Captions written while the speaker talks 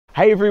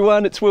Hey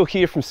everyone, it's Will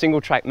here from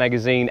Singletrack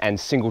magazine and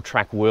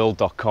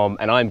singletrackworld.com,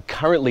 and I'm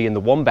currently in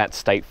the Wombat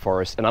State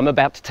Forest and I'm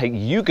about to take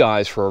you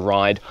guys for a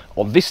ride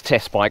on this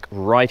test bike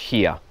right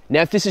here.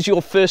 Now, if this is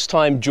your first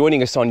time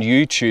joining us on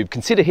YouTube,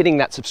 consider hitting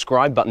that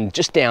subscribe button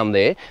just down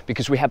there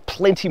because we have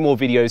plenty more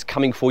videos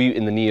coming for you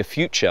in the near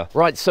future.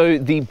 Right, so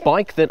the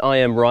bike that I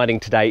am riding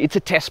today, it's a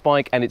test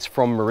bike and it's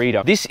from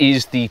Merida. This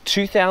is the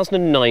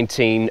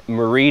 2019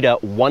 Merida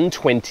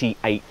 120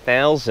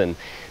 8000.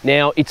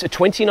 Now, it's a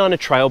 29er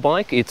trail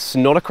bike. It's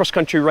not a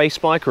cross-country race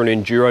bike or an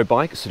enduro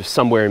bike, it's sort of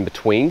somewhere in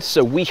between.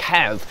 So we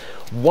have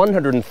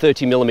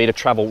 130mm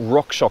travel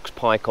RockShox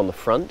pike on the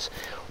front,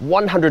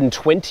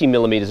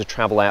 120mm of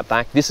travel out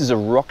back. This is a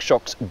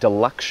RockShox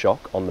Deluxe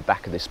shock on the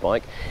back of this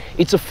bike.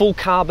 It's a full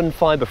carbon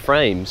fiber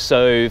frame,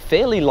 so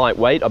fairly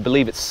lightweight. I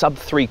believe it's sub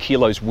 3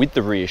 kilos with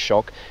the rear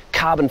shock.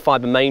 Carbon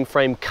fiber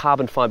mainframe,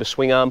 carbon fiber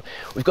swing arm.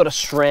 We've got a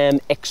SRAM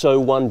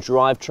X01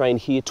 drivetrain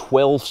here,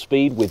 12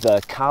 speed with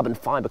carbon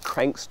fiber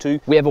cranks too.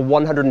 We have a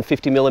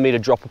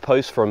 150mm dropper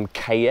post from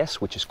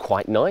KS, which is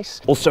quite nice.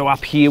 Also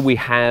up here we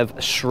have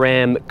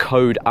SRAM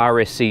Code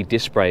RSC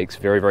disc brakes,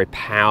 very, very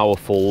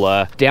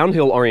powerful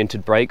downhill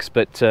oriented brakes,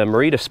 but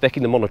Merida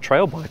specking them on a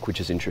trail bike,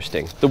 which is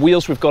interesting. The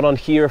wheels we've got on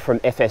here are from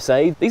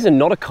FSA. These are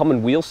not a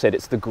common wheel set,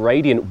 it's the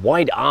Gradient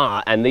Wide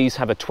R, and these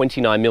have a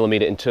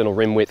 29mm internal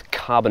rim width,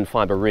 carbon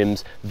fiber rims.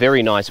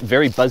 Very nice,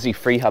 very buzzy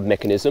free hub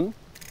mechanism.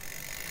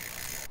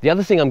 The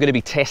other thing I'm going to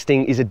be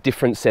testing is a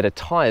different set of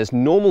tyres.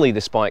 Normally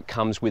this bike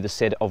comes with a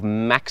set of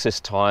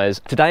Maxxis tyres.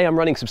 Today I'm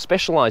running some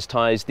Specialized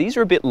tyres. These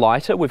are a bit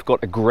lighter. We've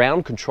got a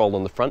ground control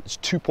on the front. It's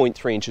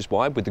 2.3 inches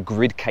wide with the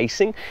grid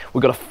casing.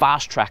 We've got a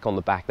Fast Track on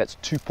the back. That's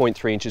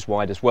 2.3 inches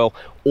wide as well,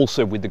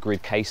 also with the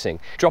grid casing.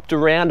 Dropped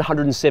around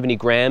 170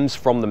 grams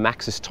from the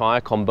Maxxis tyre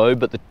combo,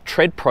 but the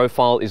tread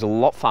profile is a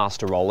lot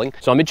faster rolling.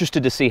 So I'm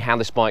interested to see how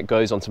this bike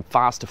goes on some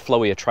faster,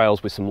 flowier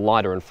trails with some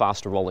lighter and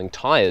faster rolling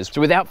tyres. So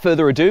without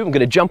further ado, I'm going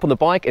to jump on the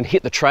bike and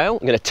hit the trail.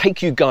 I'm going to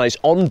take you guys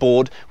on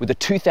board with the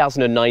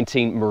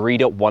 2019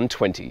 Merida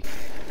 120.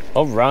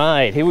 All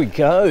right, here we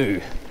go.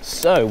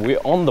 So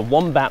we're on the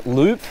Wombat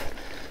Loop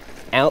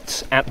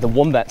out at the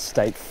Wombat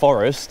State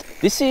Forest.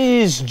 This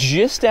is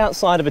just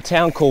outside of a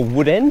town called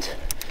Woodend,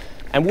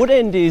 and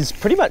Woodend is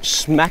pretty much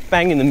smack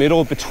bang in the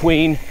middle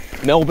between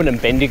Melbourne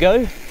and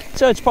Bendigo.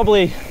 So it's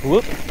probably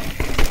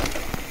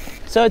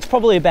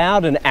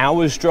about an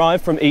hour's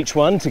drive from each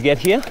one to get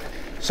here.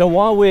 So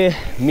while we're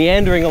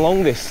meandering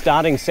along this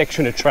starting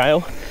section of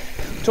trail,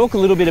 talk a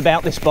little bit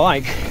about this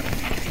bike.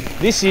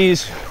 This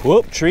is,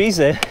 whoop, trees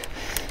there.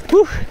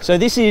 Whew. So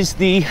this is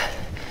the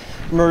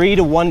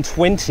Merida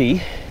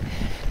 120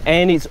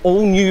 and it's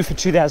all new for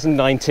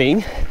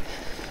 2019.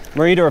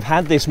 Merida have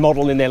had this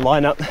model in their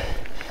lineup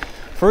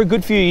for a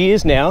good few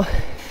years now.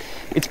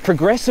 It's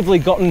progressively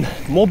gotten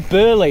more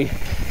burly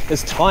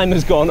as time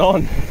has gone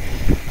on.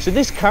 So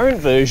this current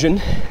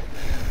version,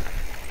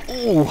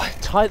 ooh,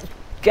 tight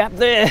gap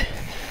there,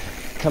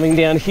 coming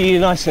down here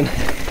nice and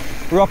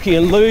rocky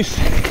and loose.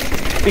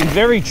 It's been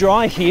very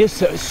dry here,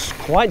 so it's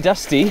quite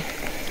dusty.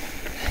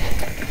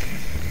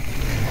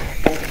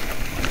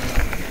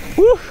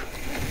 Woo.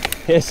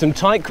 There's some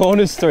tight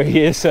corners through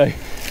here, so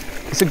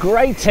it's a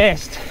great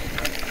test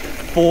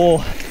for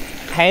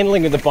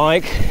handling of the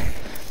bike.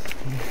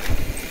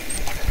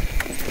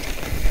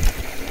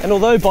 And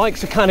although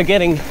bikes are kind of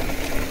getting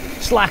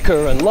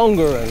slacker and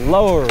longer and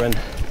lower and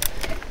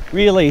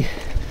really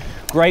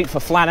great for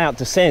flat out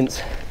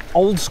descents,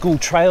 old school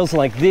trails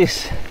like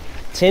this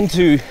tend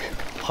to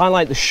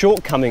highlight the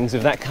shortcomings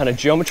of that kind of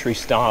geometry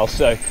style.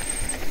 So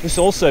this is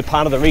also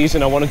part of the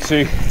reason I wanted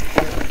to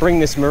bring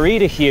this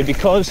Merida here,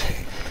 because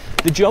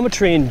the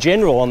geometry in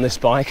general on this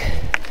bike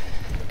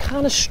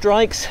kind of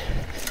strikes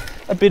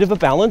a bit of a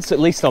balance, at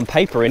least on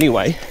paper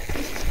anyway.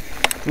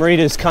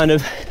 Merida's kind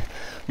of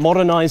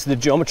modernized the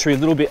geometry a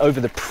little bit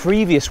over the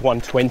previous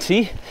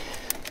 120,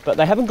 but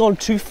they haven't gone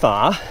too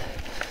far.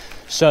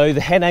 So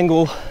the head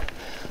angle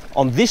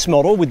on this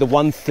model with the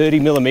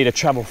 130mm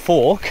travel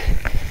fork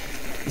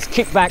is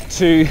kicked back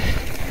to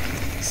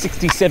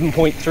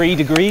 67.3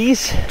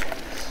 degrees,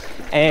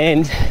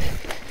 and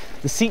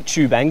the seat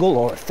tube angle,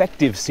 or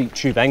effective seat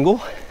tube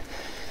angle,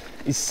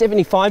 is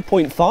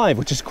 75.5,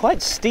 which is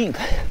quite steep.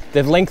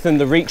 They've lengthened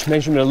the reach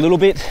measurement a little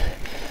bit.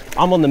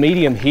 I'm on the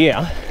medium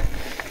here,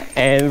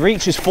 and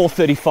reach is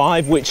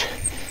 435, which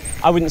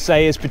I wouldn't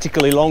say is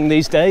particularly long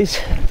these days.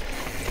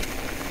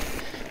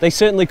 They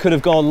certainly could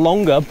have gone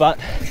longer, but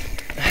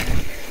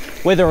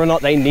whether or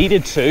not they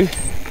needed to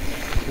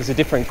is a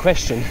different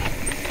question.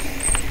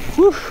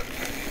 Whew.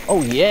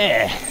 Oh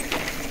yeah,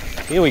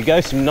 here we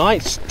go, some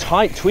nice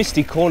tight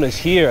twisty corners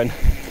here, and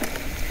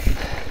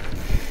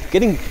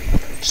getting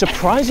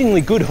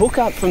surprisingly good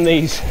hookup from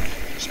these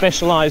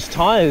Specialized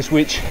tires,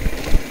 which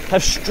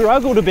have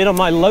struggled a bit on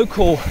my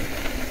local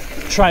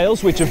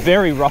trails, which are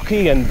very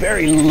rocky and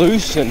very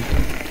loose and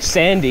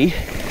sandy.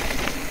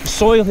 The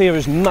soil here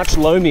is much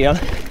loamier.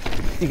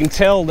 You can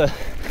tell the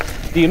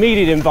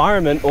immediate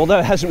environment, although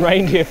it hasn't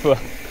rained here for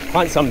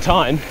quite some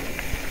time,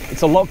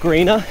 it's a lot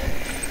greener.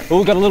 Oh,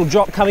 we've got a little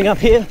drop coming up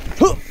here.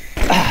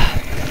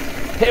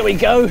 There we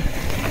go.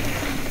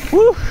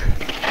 Woo.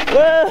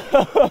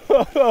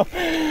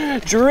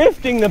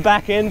 Drifting the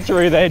back end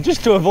through there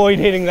just to avoid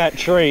hitting that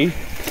tree.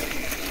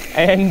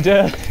 And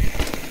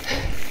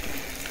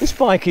this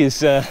bike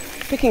is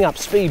picking up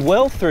speed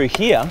well through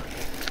here.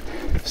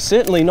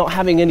 Certainly not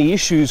having any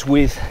issues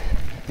with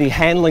the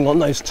handling on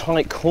those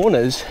tight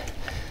corners.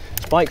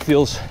 This bike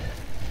feels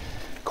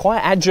quite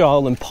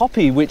agile and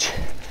poppy, which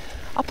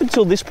up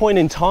until this point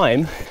in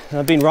time, and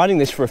I've been riding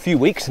this for a few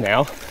weeks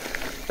now,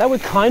 that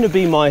would kind of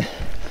be my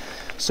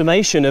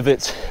summation of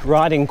its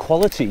riding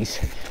qualities.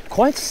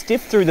 Quite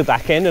stiff through the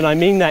back end, and I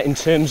mean that in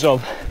terms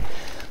of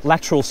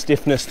lateral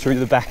stiffness through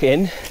the back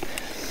end.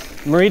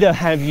 Merida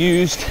have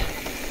used,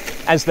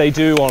 as they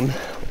do on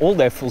all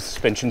their full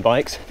suspension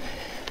bikes,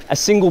 a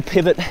single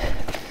pivot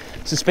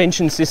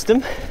suspension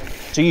system.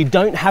 So you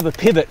don't have a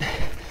pivot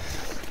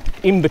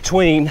in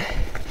between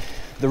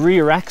the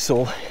rear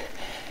axle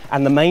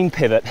and the main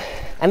pivot.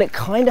 And it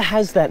kind of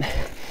has that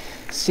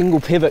single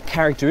pivot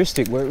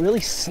characteristic where it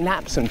really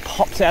snaps and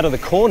pops out of the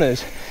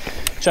corners,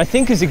 which I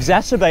think is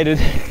exacerbated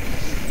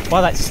by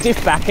that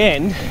stiff back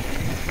end.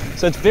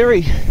 So it's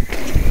very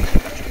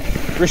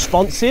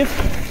responsive,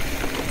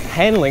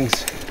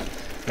 handling's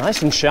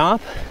nice and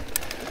sharp.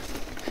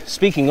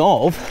 Speaking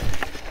of,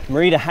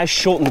 Merida has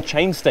shortened the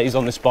chainstays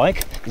on this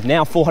bike. It's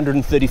now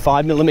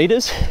 435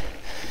 millimeters,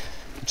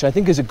 which I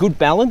think is a good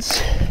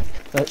balance.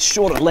 That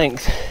shorter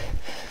length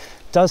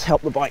does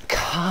help the bike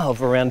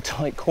carve around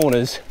tight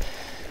corners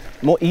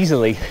more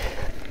easily.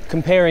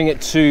 Comparing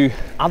it to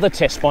other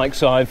test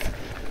bikes I've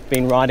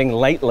been riding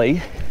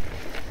lately,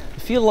 I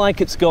feel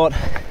like it's got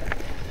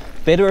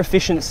better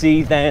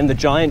efficiency than the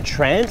Giant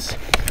Trance.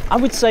 I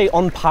would say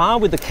on par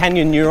with the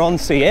Canyon Neuron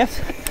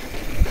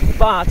CF,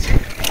 but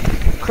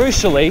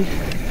crucially,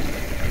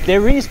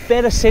 there is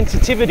better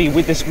sensitivity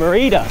with this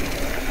Merida,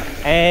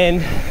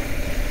 and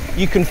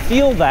you can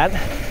feel that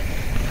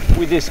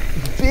with this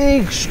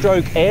big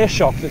stroke air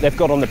shock that they've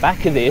got on the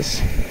back of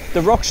this. The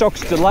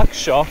RockShox Deluxe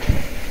shock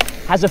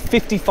has a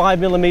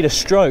 55 millimeter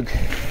stroke,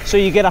 so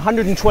you get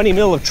 120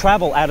 mil of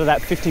travel out of that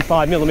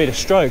 55 millimeter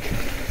stroke.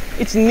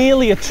 It's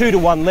nearly a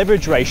 2-to-1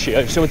 leverage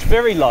ratio, so it's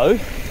very low.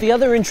 The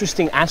other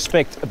interesting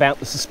aspect about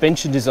the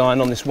suspension design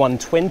on this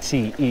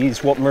 120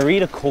 is what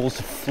Merida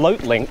calls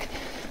float link.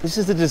 This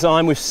is the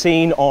design we've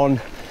seen on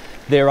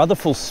their other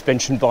full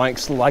suspension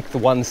bikes like the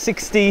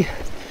 160,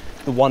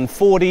 the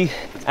 140,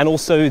 and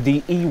also the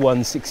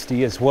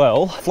E160 as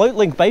well. Float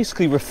link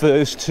basically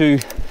refers to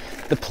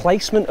the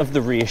placement of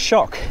the rear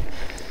shock.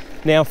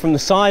 Now from the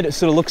side it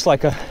sort of looks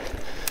like a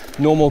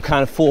normal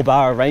kind of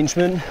 4-bar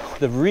arrangement.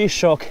 The rear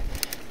shock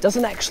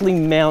doesn't actually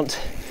mount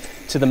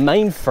to the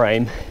main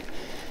frame.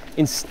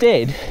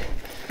 Instead,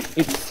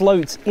 it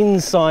floats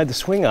inside the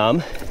swing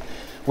arm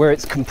where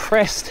it's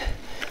compressed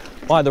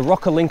by the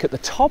rocker link at the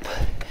top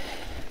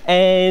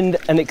and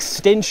an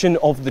extension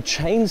of the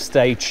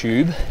chainstay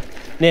tube.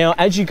 Now,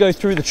 as you go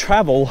through the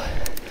travel,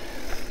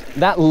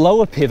 that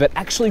lower pivot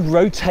actually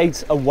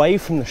rotates away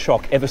from the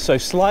shock ever so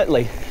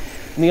slightly.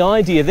 And the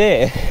idea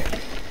there,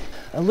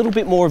 a little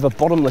bit more of a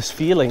bottomless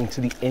feeling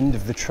to the end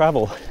of the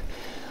travel.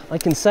 I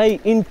can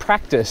say in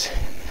practice,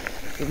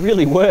 it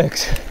really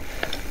works.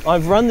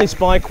 I've run this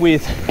bike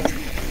with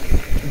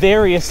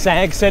various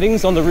sag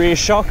settings on the rear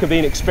shock. I've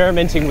been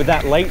experimenting with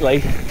that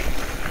lately.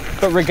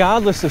 But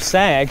regardless of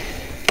sag,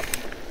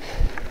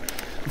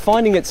 I'm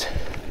finding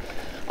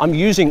I'm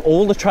using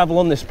all the travel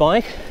on this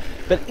bike,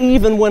 but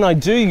even when I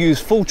do use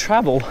full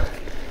travel,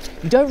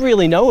 you don't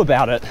really know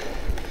about it.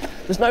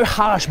 There's no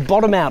harsh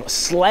bottom out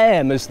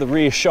slam as the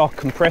rear shock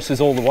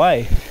compresses all the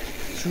way.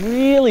 It's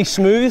really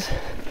smooth,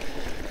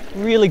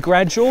 really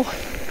gradual.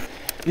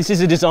 This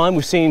is a design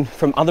we've seen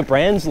from other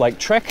brands like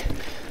Trek.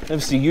 They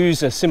obviously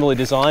use a similar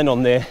design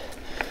on their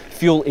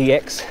Fuel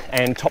EX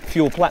and Top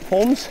Fuel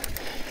platforms.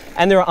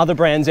 And there are other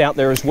brands out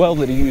there as well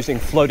that are using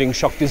floating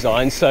shock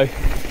designs. So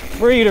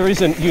Merida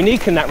isn't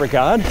unique in that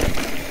regard,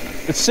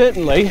 but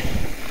certainly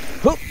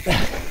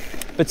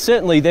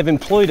they've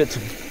employed it to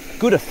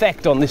good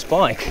effect on this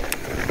bike.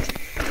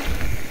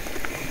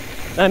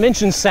 Now, I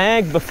mentioned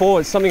sag before.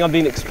 It's something I've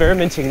been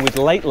experimenting with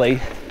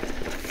lately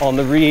on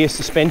the rear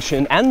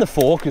suspension and the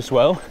fork as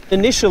well.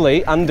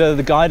 Initially, under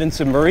the guidance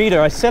of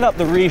Merida, I set up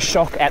the rear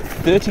shock at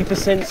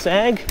 30%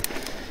 sag.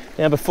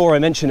 Now, before I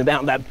mentioned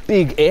about that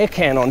big air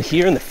can on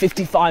here and the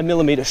 55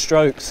 millimeter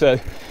stroke, so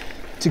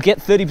to get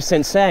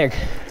 30% sag,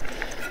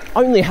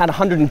 I only had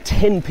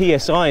 110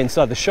 PSI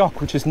inside the shock,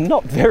 which is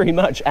not very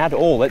much at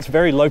all. That's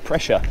very low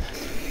pressure.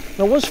 And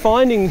I was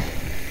finding,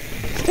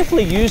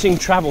 definitely using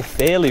travel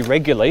fairly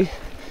regularly,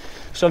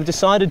 so I've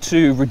decided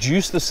to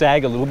reduce the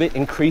sag a little bit,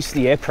 increase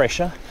the air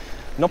pressure,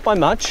 not by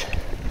much.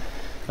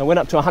 I went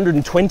up to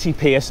 120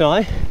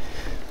 PSI,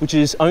 which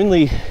is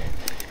only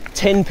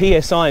 10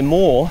 PSI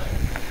more.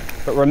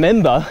 But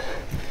remember,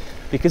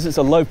 because it's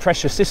a low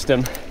pressure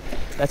system,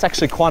 that's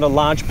actually quite a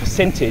large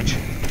percentage.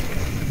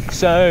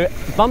 So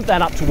bump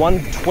that up to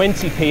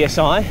 120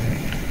 PSI,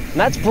 and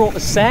that's brought the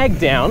sag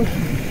down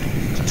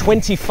to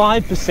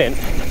 25%.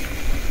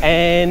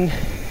 And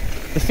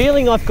the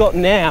feeling I've got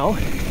now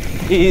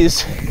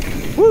is,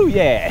 Woo,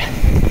 yeah.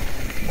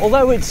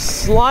 Although it's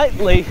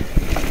slightly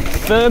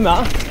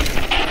firmer,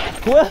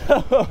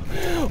 whoa,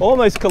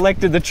 almost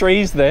collected the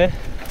trees there.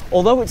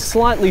 Although it's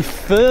slightly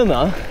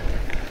firmer,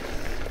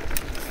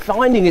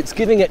 finding it's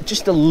giving it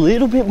just a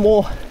little bit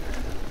more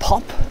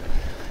pop,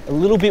 a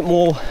little bit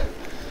more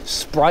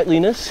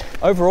sprightliness.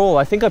 Overall,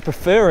 I think I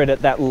prefer it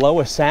at that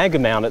lower sag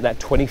amount, at that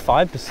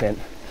 25%.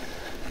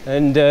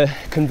 And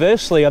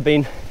conversely, I've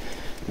been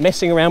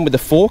messing around with the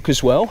fork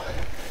as well.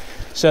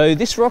 So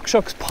this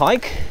RockShox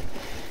pike,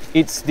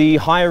 it's the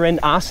higher end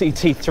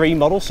RCT3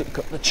 model, so it's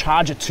got the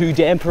Charger 2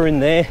 damper in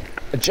there,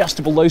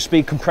 adjustable low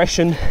speed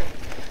compression,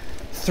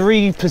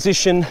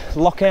 3-position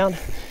lockout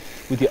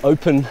with your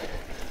open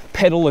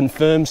pedal and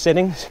firm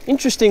settings.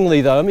 Interestingly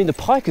though, I mean, the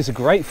pike is a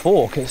great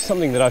fork. It's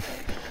something that I've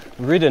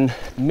ridden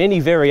many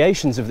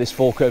variations of this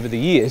fork over the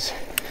years.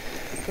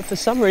 But for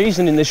some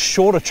reason in this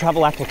shorter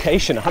travel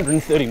application,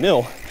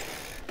 130mm,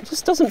 it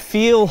just doesn't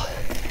feel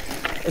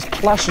as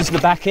plush as the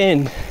back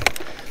end.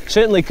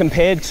 Certainly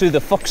compared to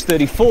the Fox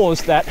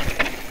 34s that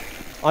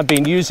I've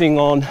been using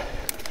on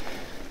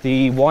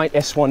the white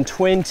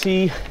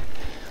S120,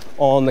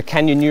 on the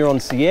Canyon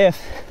Neuron CF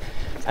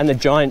and the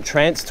Giant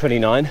Trance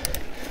 29.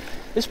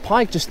 This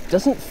pike just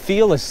doesn't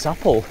feel as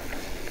supple.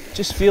 It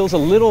just feels a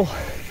little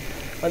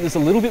like there's a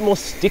little bit more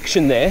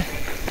stiction there.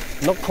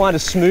 Not quite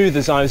as smooth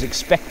as I was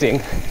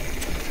expecting.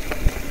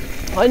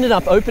 I ended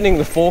up opening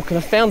the fork and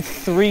I found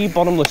 3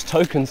 bottomless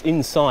tokens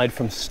inside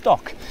from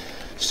stock.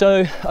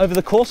 So over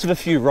the course of a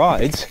few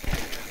rides,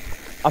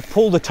 I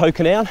pulled the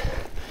token out,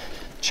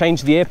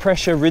 changed the air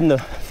pressure, ridden the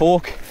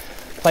fork,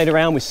 played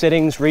around with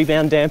settings,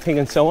 rebound damping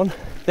and so on.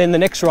 Then the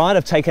next ride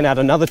I've taken out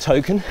another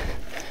token,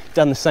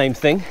 done the same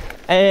thing.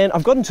 And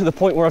I've gotten to the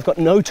point where I've got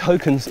no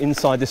tokens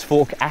inside this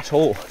fork at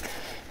all.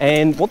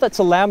 And what that's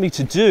allowed me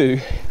to do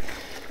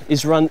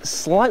is run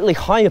slightly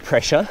higher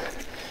pressure,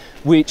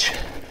 which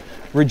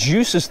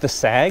reduces the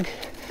sag,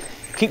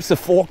 keeps the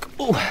fork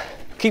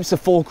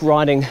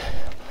riding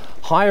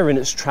higher in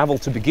its travel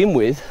to begin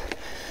with,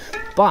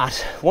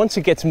 but once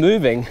it gets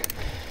moving,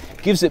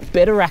 gives it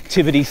better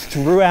activity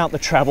throughout the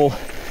travel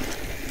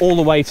all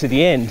the way to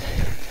the end.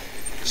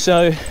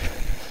 So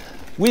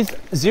with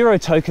 0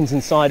 tokens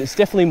inside, it's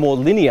definitely more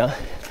linear.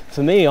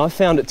 For me, I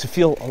found it to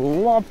feel a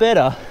lot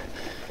better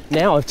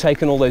now I've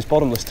taken all those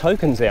bottomless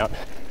tokens out.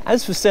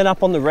 As for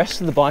setup on the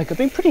rest of the bike, I've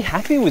been pretty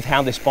happy with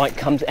how this bike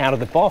comes out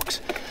of the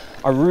box.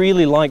 I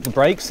really like the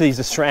brakes. These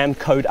are SRAM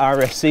Code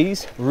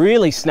RSCs.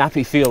 Really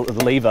snappy feel of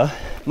the lever.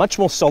 Much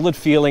more solid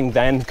feeling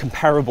than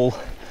comparable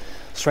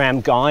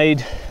SRAM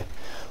Guide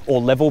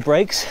or level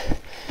brakes.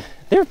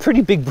 They're a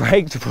pretty big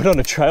brake to put on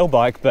a trail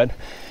bike, but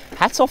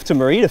hats off to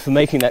Merida for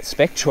making that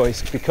spec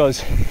choice,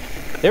 because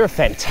they're a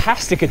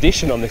fantastic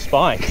addition on this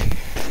bike.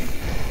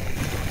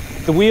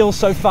 The wheels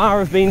so far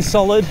have been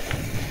solid.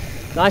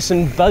 Nice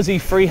and buzzy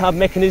free hub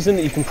mechanism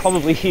that you can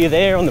probably hear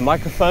there on the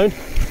microphone.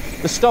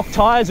 The stock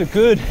tires are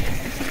good.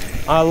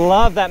 I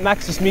love that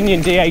Maxxis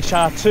Minion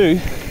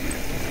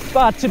DHR2.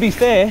 But to be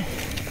fair,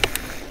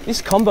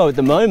 this combo at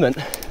the moment,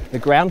 the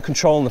ground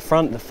control on the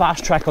front and the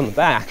fast track on the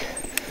back,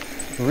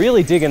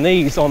 really digging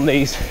these on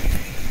these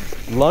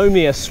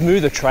loamier,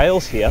 smoother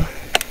trails here.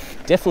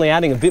 Definitely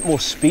adding a bit more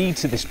speed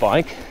to this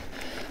bike.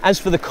 As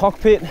for the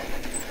cockpit,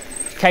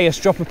 KS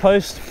dropper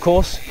post, of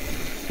course,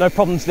 no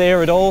problems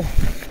there at all.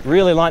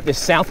 Really like this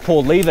southpaw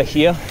lever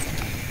here,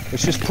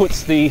 which just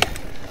puts the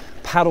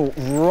paddle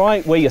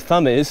right where your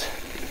thumb is.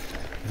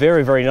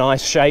 Very, very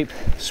nice shape,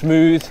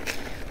 smooth,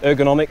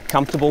 ergonomic,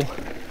 comfortable.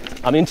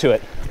 I'm into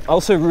it. I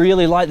also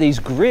really like these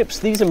grips.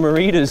 These are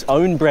Merida's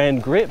own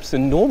brand grips,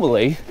 and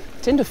normally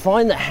I tend to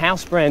find that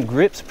house brand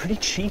grips pretty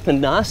cheap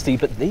and nasty,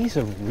 but these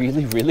are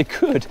really, really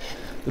good.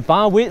 The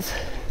bar width,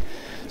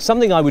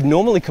 something I would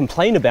normally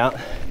complain about.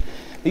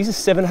 These are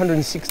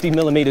 760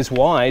 millimeters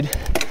wide.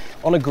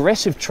 On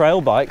aggressive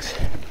trail bikes,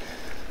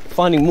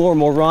 finding more and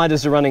more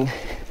riders are running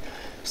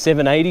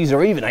 780s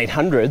or even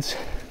 800s.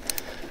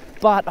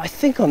 But I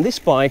think on this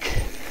bike,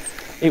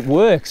 it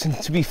works.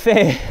 And to be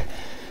fair,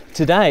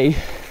 today,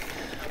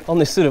 on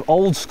this sort of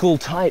old school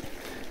tight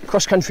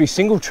cross-country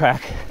single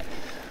track,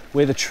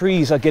 where the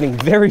trees are getting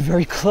very,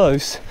 very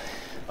close,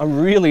 I'm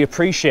really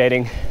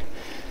appreciating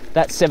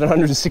that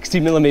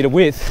 760 millimeter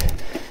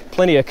width.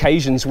 Plenty of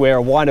occasions where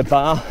a wider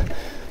bar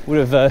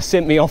would have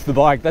sent me off the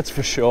bike, that's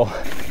for sure.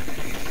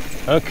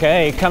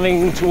 Okay,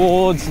 coming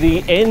towards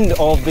the end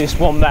of this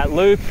Wombat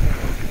loop.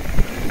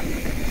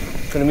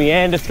 Going to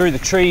meander through the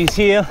trees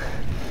here,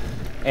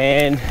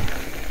 and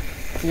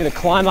I'm going to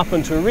climb up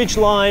onto a ridge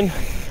line,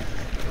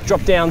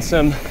 drop down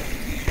some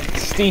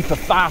steeper,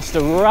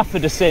 faster, rougher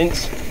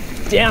descents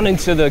down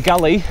into the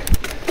gully,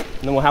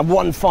 and then we'll have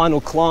one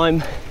final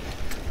climb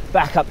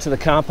back up to the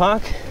car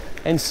park.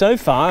 And so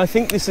far, I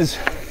think this is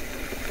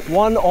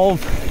one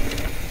of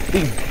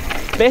the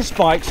best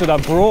bikes that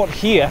I've brought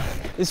here.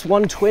 This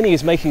 120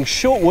 is making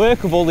short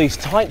work of all these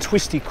tight,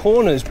 twisty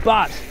corners,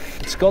 but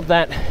it's got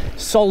that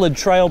solid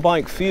trail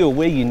bike feel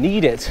where you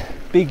need it.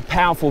 Big,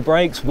 powerful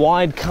brakes,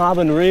 wide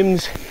carbon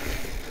rims,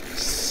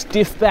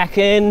 stiff back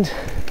end,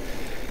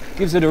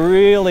 gives it a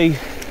really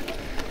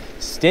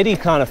steady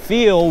kind of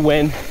feel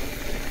when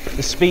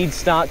the speeds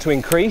start to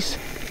increase.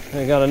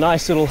 And I got a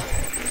nice little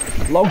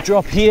log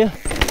drop here.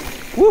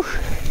 Woo!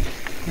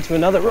 Into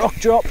another rock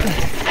drop.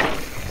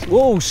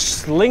 Whoa,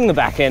 sling the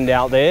back end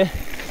out there.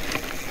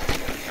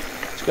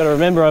 Just got to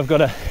remember I've got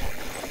a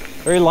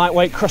very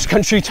lightweight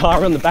cross-country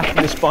tire on the back of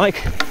this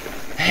bike,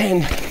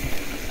 and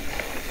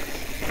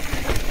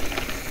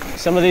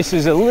some of this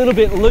is a little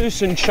bit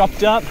loose and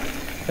chopped up.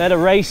 I had a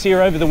race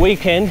here over the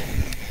weekend.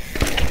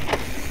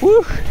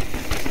 Woo!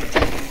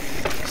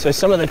 So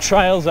some of the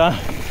trails are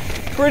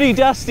pretty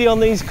dusty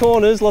on these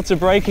corners, lots of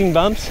braking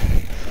bumps.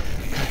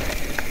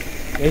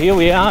 But here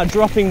we are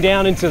dropping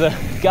down into the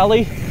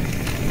gully.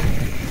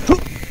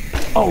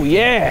 Oh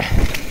yeah!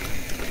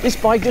 This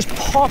bike just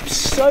pops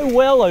so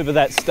well over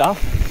that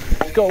stuff.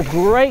 It's got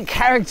great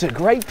character,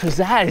 great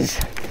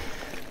pizzazz.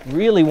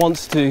 Really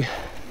wants to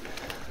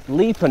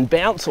leap and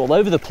bounce all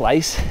over the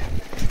place.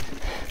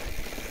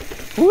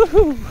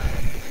 Woohoo!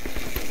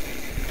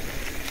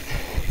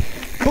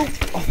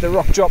 Oop, off the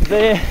rock drop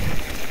there.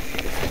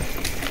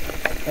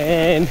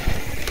 And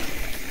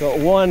got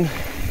one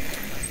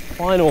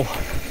final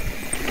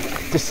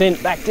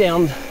descent back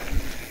down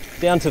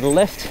to the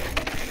left.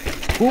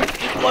 Oop,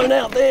 blown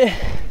out there.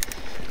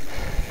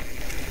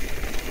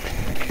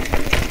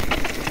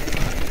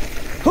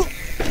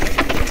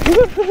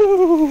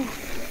 Woohoo!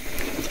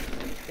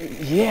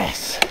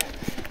 Yes!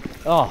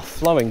 Oh,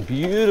 flowing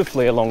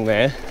beautifully along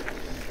there.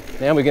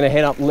 Now we're going to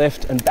head up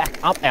left and back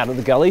up out of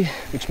the gully,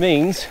 which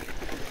means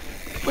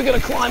we're going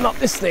to climb up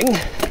this thing.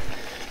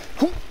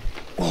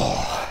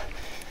 Oh,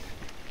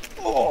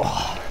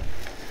 oh,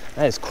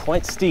 that is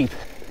quite steep.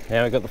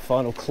 Now we've got the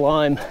final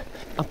climb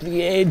up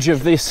the edge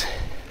of this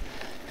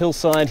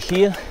hillside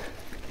here.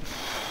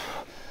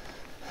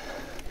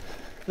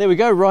 There we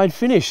go, ride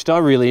finished. I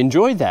really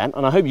enjoyed that,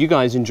 and I hope you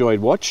guys enjoyed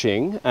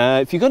watching.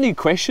 If you've got any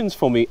questions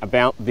for me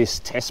about this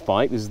test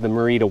bike, this is the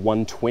Merida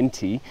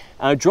 120,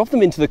 drop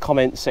them into the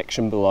comment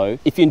section below.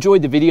 If you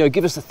enjoyed the video,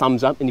 give us a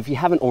thumbs up, and if you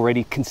haven't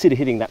already, consider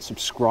hitting that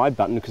subscribe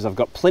button, because I've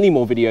got plenty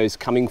more videos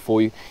coming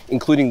for you,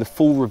 including the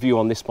full review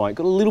on this bike.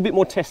 Got a little bit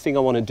more testing I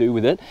want to do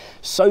with it.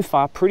 So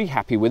far, pretty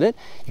happy with it.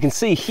 You can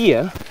see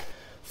here,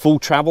 full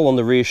travel on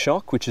the rear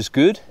shock, which is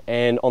good,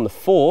 and on the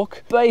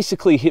fork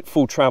basically hit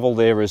full travel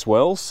there as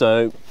well,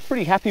 so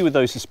pretty happy with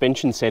those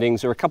suspension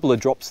settings. There are a couple of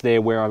drops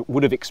there where I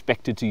would have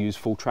expected to use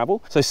full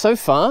travel. So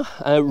far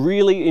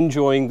really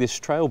enjoying this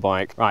trail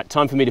bike. Right,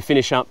 time for me to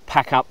finish up,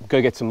 pack up,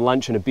 go get some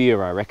lunch and a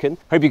beer, I reckon.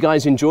 Hope you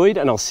guys enjoyed,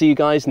 and I'll see you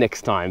guys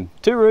next time.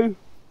 Tooroo!